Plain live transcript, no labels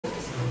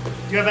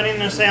Do you have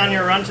anything to say on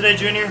your run today,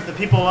 Junior? The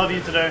people love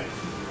you today.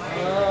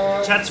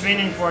 Chat's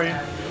fiending for you.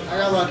 I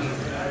got lucky.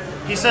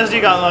 He says you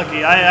got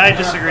lucky. I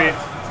disagree.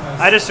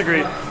 I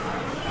disagree.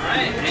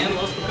 Alright, and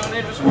Los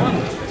Picone just won.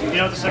 You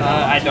know what the second one?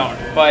 I don't,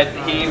 but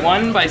he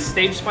won by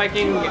stage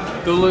spiking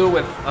Gulu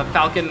with a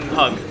Falcon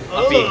Hug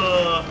up B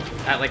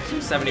at like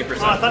 70%.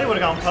 Oh, I thought he would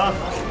have gone puff.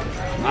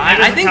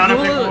 I think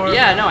Gulu,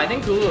 yeah, no, I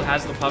think Gulu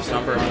has the puffs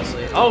number,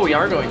 honestly. Oh, we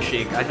are going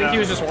Sheik. I think he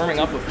was just warming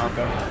up with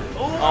Marco.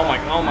 Oh my,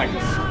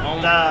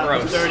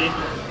 gross. Was dirty.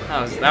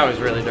 That was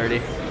really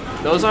dirty.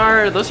 Those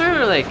are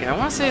like, I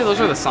want to say those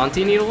are the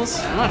Santi needles.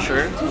 I'm not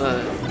sure.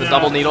 The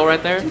double needle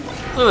right there.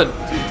 Those are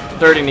the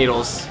dirty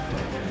needles.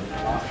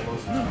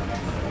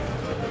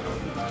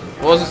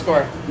 What was the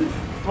score?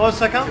 What was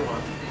the second?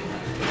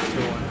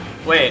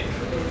 2-1. Wait.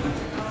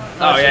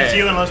 Oh, yeah. It's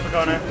you and Los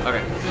Picone.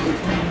 Okay.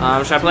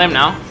 Should I play him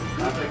now?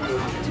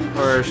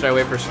 Or should I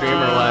wait for stream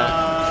or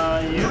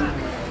what? You?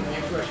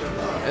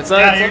 It's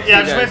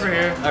just wait for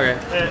here. Okay.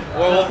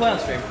 Well, we'll play on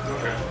stream.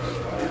 Okay.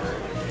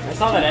 I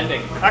saw that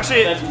ending.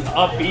 Actually, that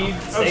up B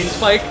stage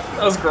spike.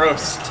 That was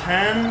gross.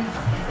 10.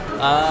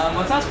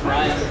 Let's ask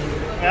Brian.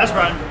 Yeah, that's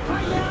Brian.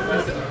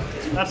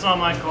 That's not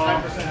my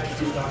call.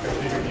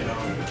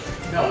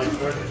 No, it's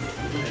worth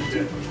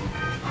it.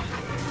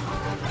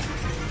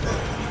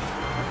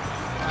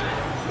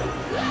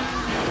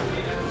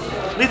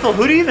 Lethal,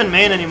 who do you even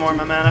main anymore,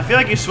 my man? I feel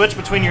like you switch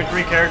between your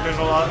 3 characters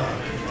a lot.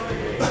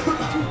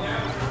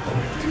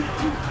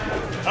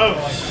 Oh.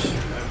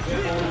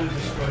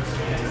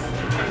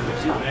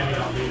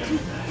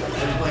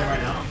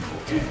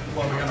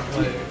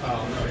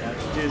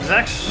 Dude,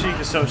 Zach's Sheik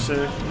is so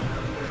sick.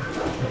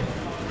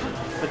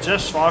 But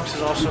Jeff's Fox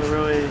is also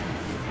really,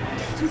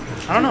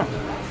 I don't know.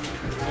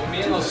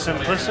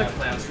 Simplistic.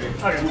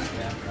 Okay.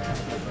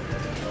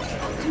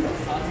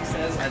 Santi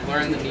says I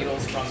learned the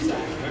needles from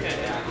Zach. Okay,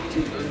 yeah.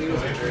 Those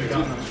needles are very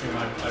good.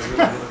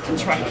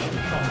 That's right.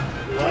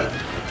 What?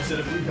 I said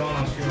if we'd gone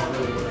on stream, I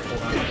really would have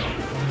pulled out.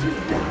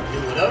 You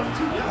would have?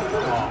 Yeah.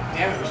 Oh,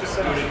 damn it. We just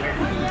said I didn't hear.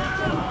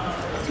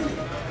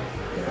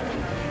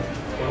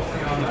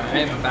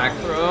 Alright, back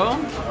throw.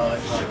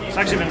 It's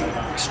actually been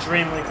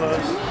extremely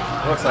close.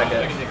 Looks like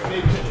it.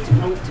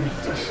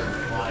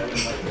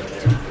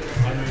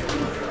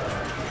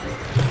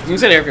 You can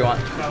sit here if you want.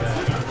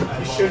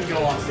 You shouldn't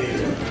go on stage.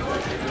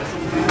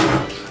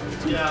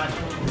 Yeah.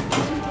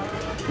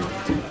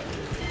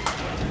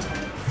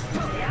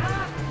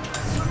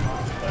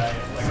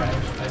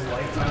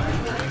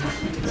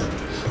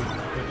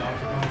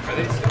 Are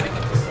they still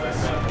making this?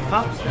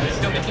 Huh? Are they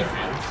still making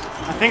fans?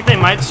 I think they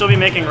might still be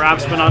making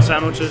wraps, but not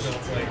sandwiches.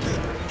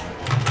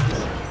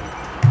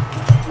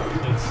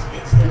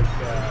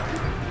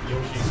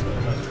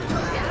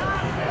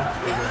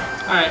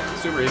 Alright,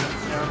 super easy.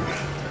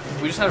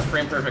 We just had a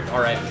frame perfect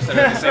alright. We said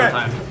it at the same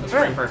time. It was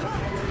frame perfect.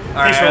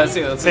 Alright, let's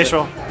see. Face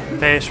roll.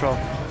 Face roll.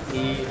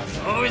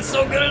 Oh, he's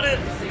so good at it!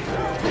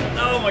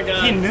 Oh my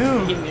god. He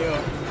knew. He knew.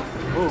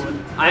 Ooh,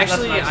 I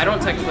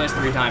don't tech place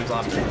 3 times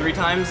often. 3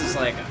 times is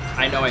like,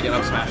 I know I get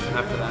up smashed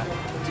after that.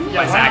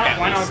 Yeah, Zach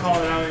why not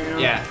call it out? You know?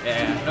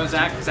 Yeah. No,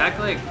 Zach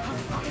like,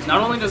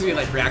 not only does he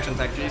like reaction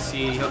tech J's,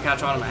 he'll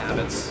catch on to my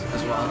habits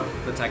as well,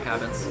 the tech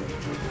habits.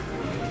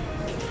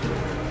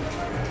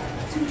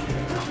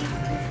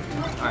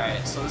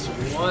 Alright, so this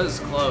was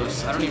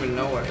close. I don't even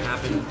know what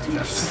happened to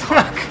Jeff's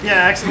stock. Yeah,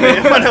 actually,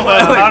 it went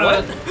away.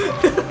 What?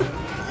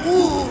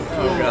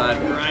 Oh god,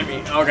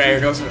 grimy. Okay, here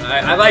goes.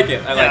 I like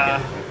it. I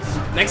like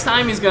it. Next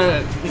time he's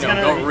gonna,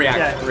 go react.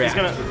 Yeah, react.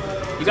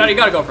 You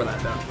gotta go for that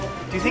though.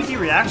 Do you think he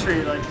reacts or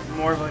like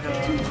more of like a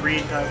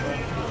read type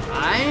of?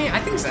 I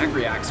think Zach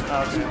reacts more.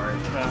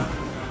 Yeah.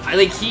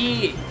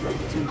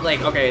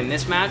 Okay, in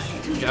this match,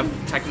 Jeff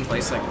teched in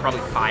place like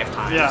probably 5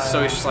 times. Yeah,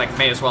 so he's just like,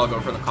 may as well go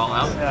for the call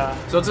out. Yeah.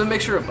 So it's a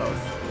mixture of both.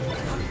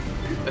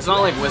 It's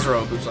not like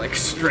Wizrobe who's like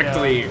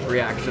strictly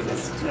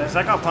reactions. Yeah,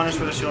 Zach got punished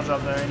for the shield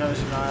drop there. He knows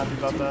he's not happy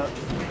about that.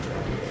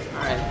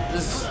 Alright,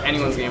 this is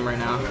anyone's game right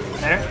now.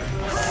 There?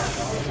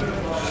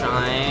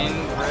 Shine,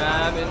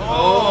 grab, and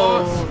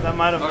oh, that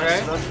might have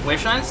messed it up. Wave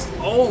shines?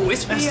 Oh,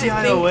 Wispy.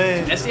 SDI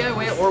away. SDI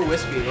away or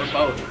Wispy, or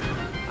both.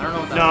 I don't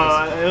know what that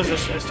was. No, it was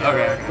just SDI.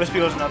 Okay. Wispy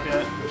wasn't up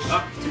yet.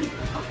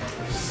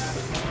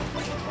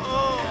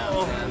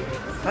 Oh.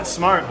 That's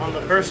smart on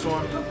the first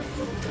one.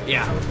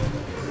 Yeah.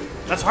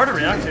 That's hard to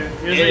react to.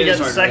 Usually you get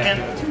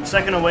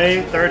second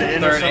away, third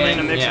in or something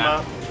to mix them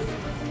up.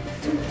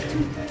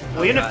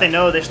 Well, even if they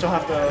know, they still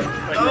have to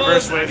like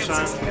reverse wave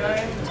shine.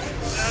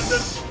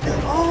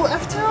 Oh,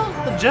 F-tail?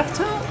 The Jeff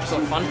tail? So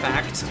fun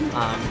fact,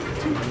 I'm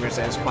going to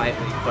say this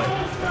quietly, but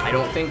I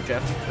don't think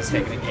Jeff has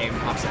taken a game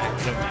off Zach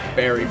in a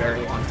very,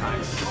 very long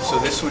time. So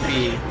this would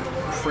be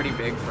pretty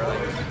big for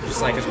like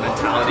just like his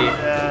mentality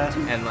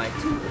and like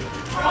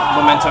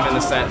momentum in the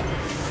set.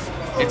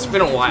 It's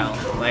been a while.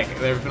 Like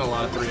there's been a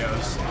lot of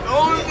 3-0s.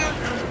 Oh,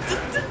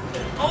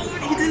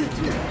 he did.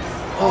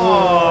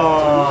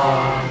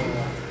 Oh.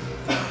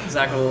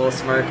 Zach with a little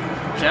smirk.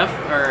 Jeff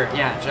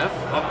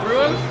up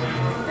through him.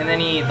 and then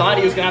he thought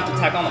he was gonna have to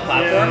tech on the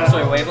platform, so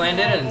he wave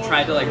landed and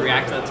tried to like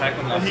react to the tech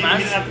with up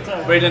smash,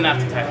 but he didn't have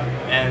to tech,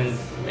 and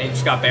he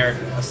just got baired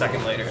a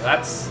second later.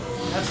 That's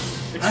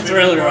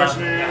really rough.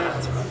 Yeah,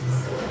 that's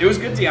rough. It was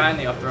good DI in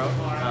the up throw.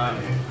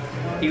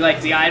 He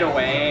like DI'd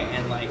away,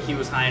 and like he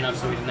was high enough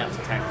so he didn't have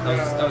to tech.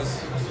 That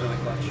was really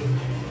clutch.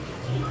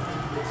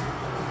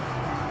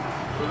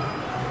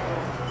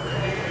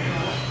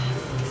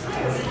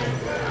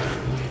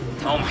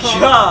 Oh my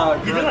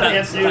god! You did that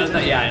against you.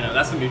 Yeah, I know.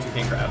 That's the Mewtwo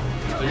King grab.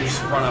 So you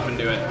just run up and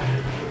do it.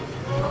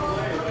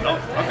 Oh,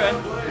 okay.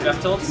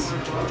 Jeff tilts.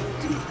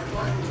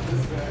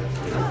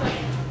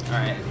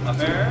 Alright, up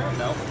air.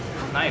 Nope.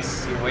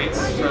 Nice. He waits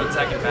for the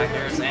tech and back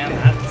airs, and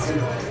that's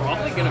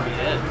probably gonna be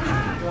it.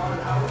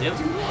 Yep.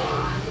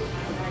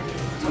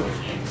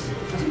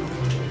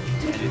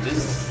 Yeah, dude,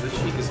 this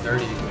cheek is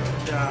dirty.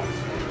 Yeah.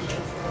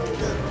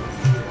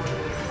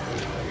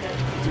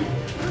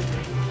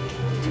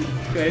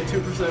 Okay,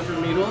 2% for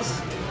Needles.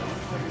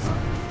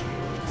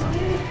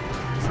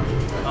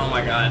 Oh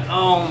my god.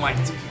 Oh my.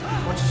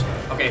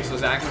 Okay, so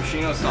Zach was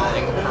Shino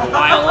stalling for a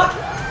while.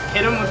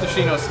 Hit him with the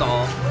Shino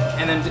stall,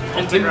 and then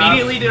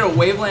immediately did a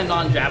waveland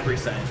on jab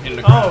reset in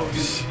the crowd.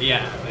 Oh,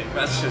 yeah, like,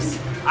 that's just.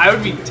 I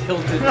would be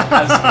tilted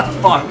as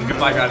fuck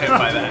if I got hit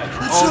by that.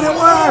 That shouldn't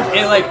work!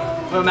 It like,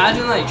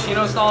 imagine like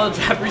Shino stall,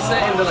 jab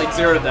reset into like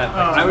 0 to death.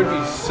 Like, I would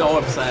be so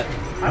upset.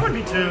 I would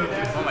be too.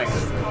 Oh my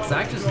god.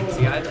 Zach just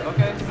DI'd.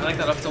 Okay, I like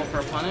that up tilt for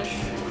a punish.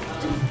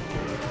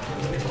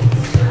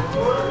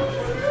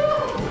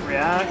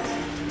 React.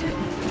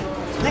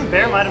 I think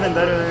Bear might have been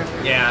better there.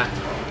 Yeah.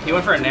 He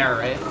went for a nair,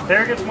 right?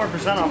 Bear gets more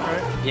percent off,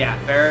 right? Yeah,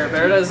 Bear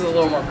does a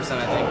little more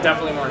percent, I think.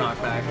 Definitely more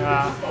knockback.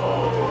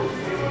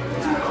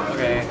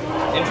 Okay.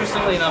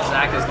 Interestingly enough,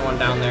 Zach is the one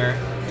down there.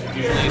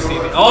 Usually you see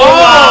the... Oh,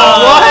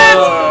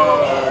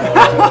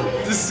 what?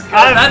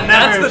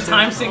 That's the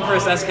time sync for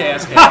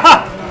SKSK.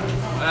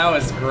 That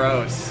was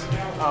gross.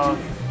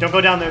 Don't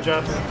go down there,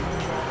 Jeff.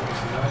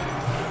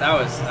 That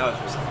was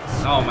just...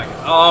 Oh my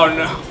god. Oh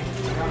no.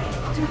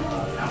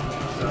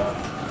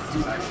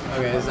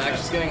 Okay, Zach's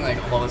just getting like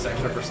all this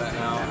extra percent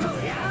now.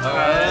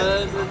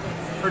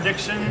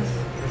 Prediction?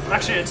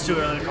 Actually, it's too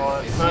early to call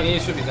it. He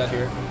should be dead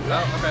here.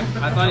 Oh, okay.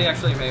 I thought he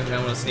actually may have been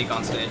able to sneak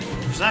on stage.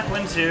 If Zach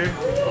wins here,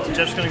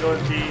 Jeff's gonna go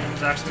with D and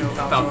Zach's gonna go with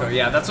Falco. Falco,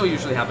 yeah, that's what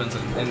usually happens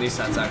in these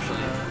sets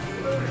actually.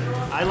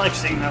 I like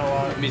seeing that a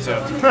lot. Me too.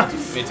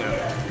 Me too.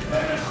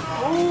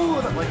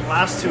 Oh, like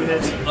last 2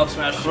 hits. Up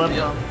smash.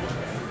 Yep.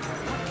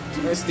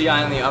 Nice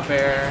DI in the up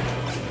air.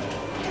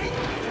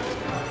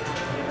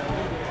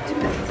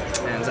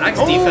 And Zach's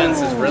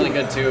defense is really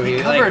good too.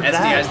 He like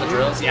SDIs the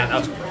drills. Yeah, that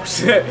was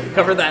gross.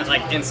 Covered that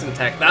like instant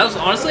tech. That was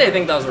honestly, I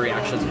think that was a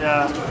reaction.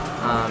 Yeah.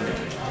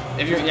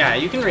 If you're, yeah,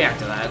 you can react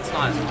to that. It's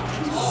not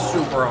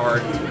super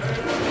hard.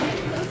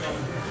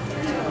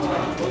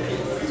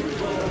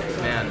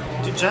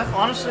 Man. Dude, Jeff,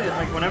 honestly,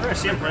 like whenever I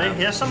see him play,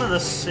 he has some of the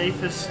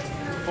safest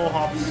full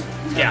hops.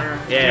 Yeah. Ever.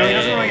 You know, he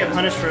doesn't really get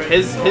punished for it.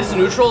 His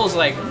neutral is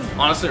like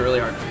honestly really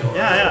hard to kill.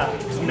 Yeah.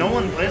 No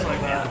one plays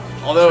like that.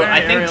 Although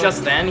I think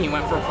just then he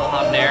went for a full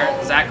hop nair.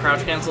 Zach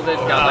crouch canceled it,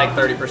 got like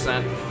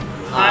 30%.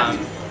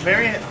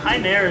 Very high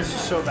nair is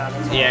just so bad.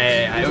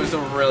 Yeah. It was a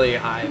really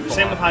high.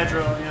 Same with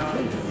Hydro, you know.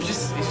 It's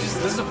just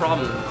this is the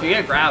problem. If you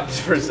get grabs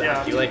for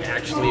Zach, you like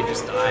actually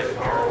just die.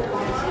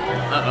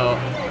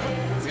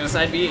 He's gonna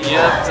side B.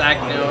 Yep, Zach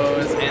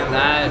knows, and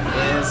that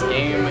is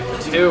game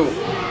 2.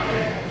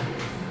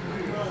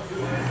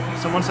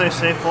 Someone say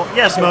safe full.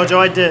 Yes, Mojo,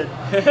 I did.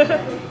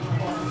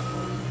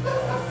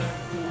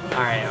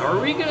 Alright, are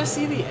we gonna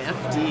see the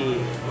FD?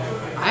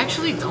 I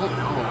actually don't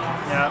know.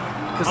 Yeah.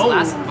 Because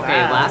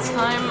last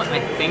time I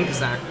think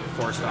Zach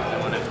forced on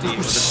one FD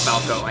with his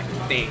Falco, I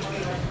think.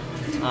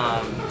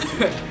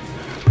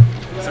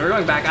 So we're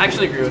going back. I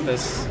actually agree with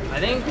this. I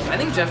think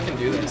Jeff can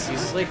do this.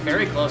 He's like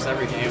very close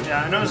every game.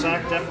 Yeah, I know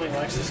Zach definitely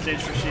likes the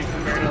stage for Sheik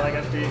compared to like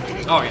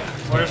FD. Oh yeah.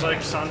 Whereas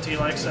like Santi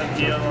likes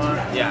FD a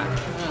lot. Yeah.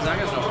 Zach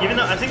has no. Even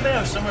though I think they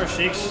have similar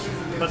Sheiks,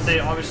 but they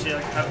obviously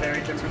like have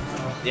very different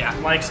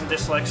likes and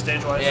dislikes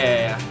stage wise.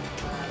 Yeah.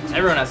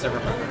 Everyone has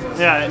different preferences.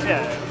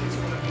 Yeah.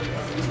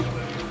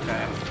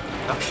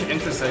 Okay,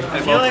 interesting. I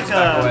feel like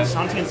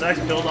Santi and Zach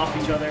build off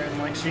each other and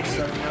like Sheik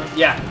stuff, you know?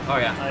 Yeah. Oh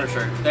yeah, like,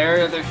 for sure.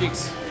 Their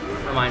Sheiks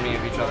remind me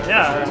of each other.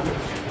 Yeah.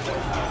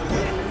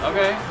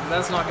 Okay,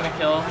 that's not gonna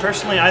kill.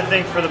 Personally, I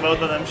think for the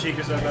both of them, Sheik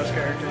is their best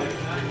character.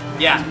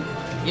 Yeah.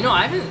 You know,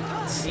 I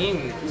haven't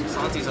seen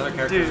Santi's other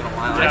characters in a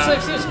while. Yeah. Actually,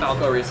 I've seen his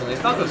Falco recently.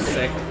 His Falco's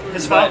sick.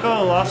 His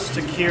Falco lost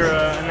to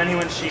Kira, and then he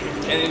went Sheik.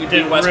 And then he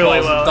did West really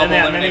Balls, well. double and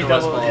then he eliminated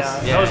West doubled,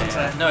 Balls. that was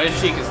insane. No, his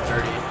Sheik is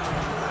dirty.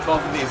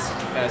 Both of these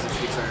guys'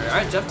 Sheiks are dirty.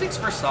 Alright, Jeff takes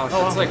first stock.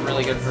 That's like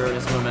really good for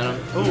his momentum.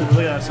 Ooh,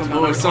 look at that. Some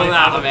of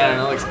that, oh man,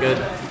 that looks good.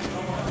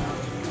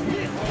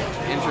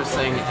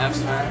 Interesting F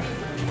smash.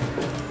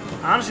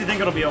 I honestly think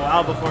it'll be a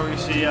while before we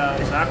see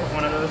Zach with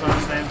one of those on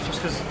his name,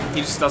 just because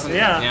he just doesn't.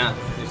 Yeah.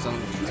 He just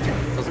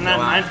doesn't and that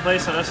 9th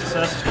place at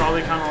SSS is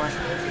probably kind of like.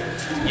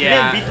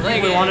 Yeah. He didn't beat the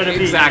people he wanted to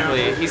beat.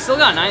 Exactly. You know? He still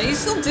got 9. He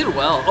still did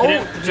well.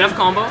 Jeff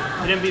combo.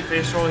 He didn't beat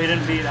Face Roll. He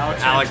didn't beat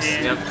Alex.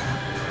 Yep.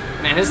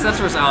 Man, his sets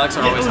versus Alex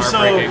are always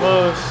heartbreaking.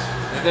 So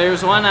close. There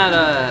was one at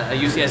a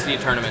UCSD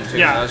tournament too.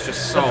 Yeah, that was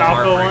just so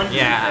heartbreaking.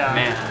 Yeah,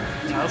 man.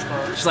 Yeah, that was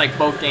close. Just like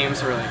both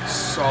games were like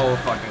so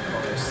fucking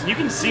close. You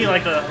can see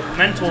like the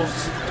mental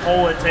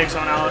toll it takes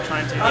on Alex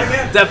trying to.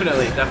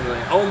 Definitely.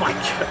 Oh my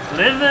god.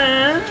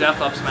 Living.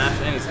 Jeff up smash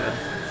and he's dead.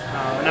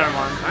 Never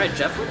mind. All right,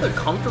 Jeff with a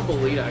comfortable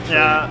lead actually.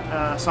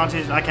 Yeah,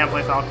 Santi's. I can't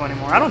play Falco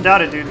anymore. I don't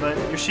doubt it, dude. But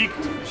your Sheik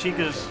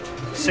is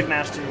sick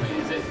nasty.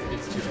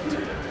 It's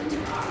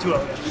 2-0.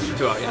 2-0.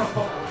 2-0, yeah.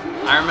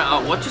 I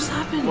remember. What just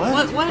happened?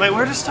 What? Wait,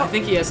 where does I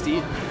think he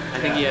SD'd.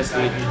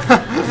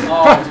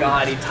 Oh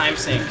god, he time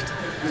synced.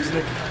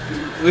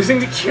 Losing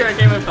to Kira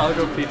game of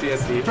Falco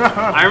PTSD.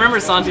 I remember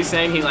Santi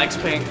saying he likes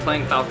playing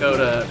Falco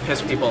to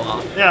piss people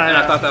off. Yeah, and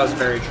I thought that was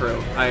very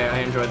true. I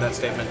enjoyed that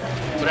statement.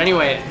 But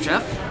anyway,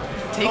 Jeff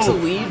takes a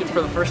lead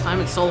for the first time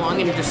in so long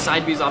and he just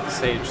side B's off the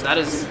stage. That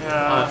is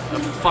a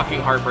fucking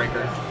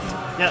heartbreaker.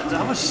 Yeah,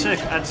 that was sick.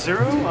 At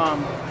 0,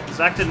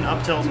 Zach did an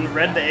up tilt and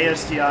read the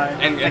ASDI.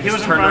 And like, he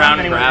was turned around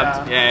and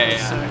grabbed.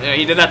 Yeah,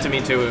 he did that to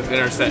me too in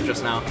our set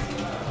just now.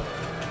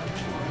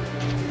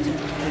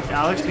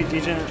 Alex beat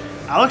DJ.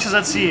 Alex is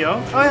that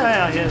CEO? Oh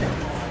yeah, he is.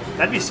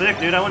 That'd be sick,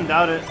 dude. I wouldn't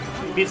doubt it.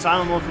 He beat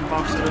Silent Wolf and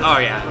Fox. Oh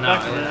yeah, no,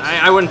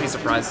 I wouldn't be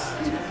surprised.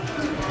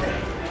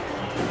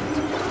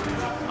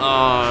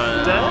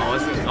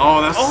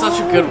 Oh, that's such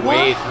a good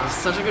weight. That was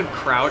such a good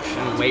crouch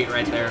and weight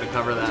right there to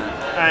cover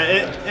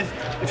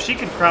that. If she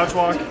could crouch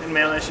walk in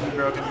melee, she'd be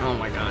broken. Oh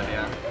my god,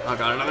 yeah. Oh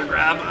god, another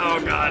grab. Oh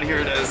god, here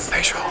it is.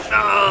 Face roll.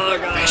 Oh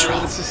god. Face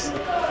roll. This is...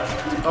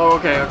 Oh,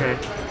 okay.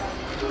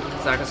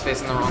 Zach was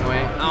facing the wrong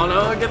way. Oh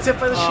no, it gets hit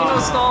by the Shino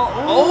stall.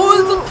 Oh,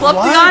 it's a plup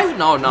DI?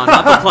 No, not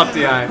the plup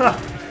DI.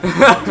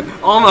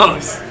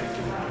 Almost.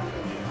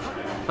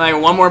 Like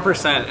 1% more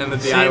and the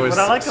DI was what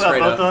I like about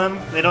both up. of them,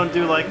 they don't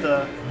do like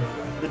the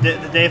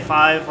day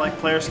 5 like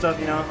player stuff,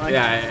 you know? Like,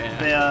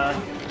 they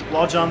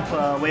wall jump,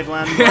 wave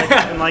land,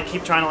 and like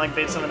keep trying to like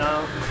bait someone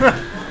out. Look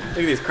at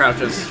these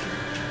crouches.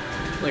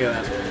 Look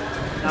at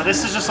that. Now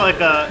this is just like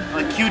a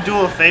Q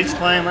Duel of Fates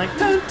playing like.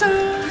 Dun,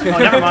 dun. Oh,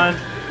 never mind.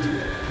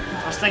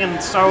 I was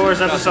thinking Star Wars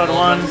Episode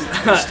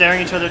 1,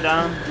 staring each other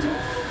down.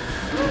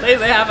 They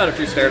have had a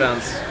few stare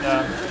downs.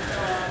 Yeah.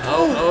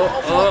 Oh,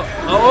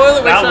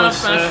 the that was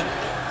smash.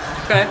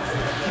 Okay.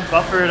 He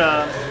buffered,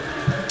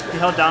 he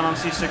held down on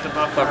C6 to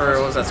buffer.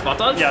 What was that, spot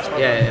dodge? Yeah, spot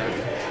dodge.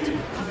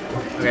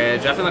 Yeah. Okay,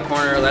 Jeff in the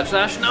corner, ledge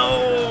dash.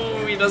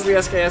 No! He does the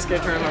SK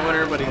tournament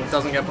winner, but he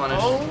doesn't get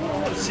punished. Oh,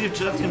 let's see if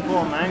Jeff can pull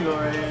a mango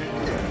right here.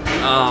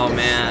 Oh,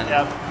 man.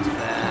 Yep.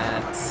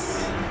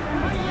 That's...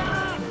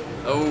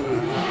 Oh.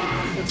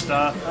 Good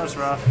stuff. That was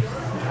rough.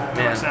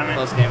 Man,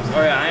 close games.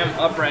 Oh yeah, I am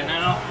up right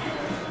now.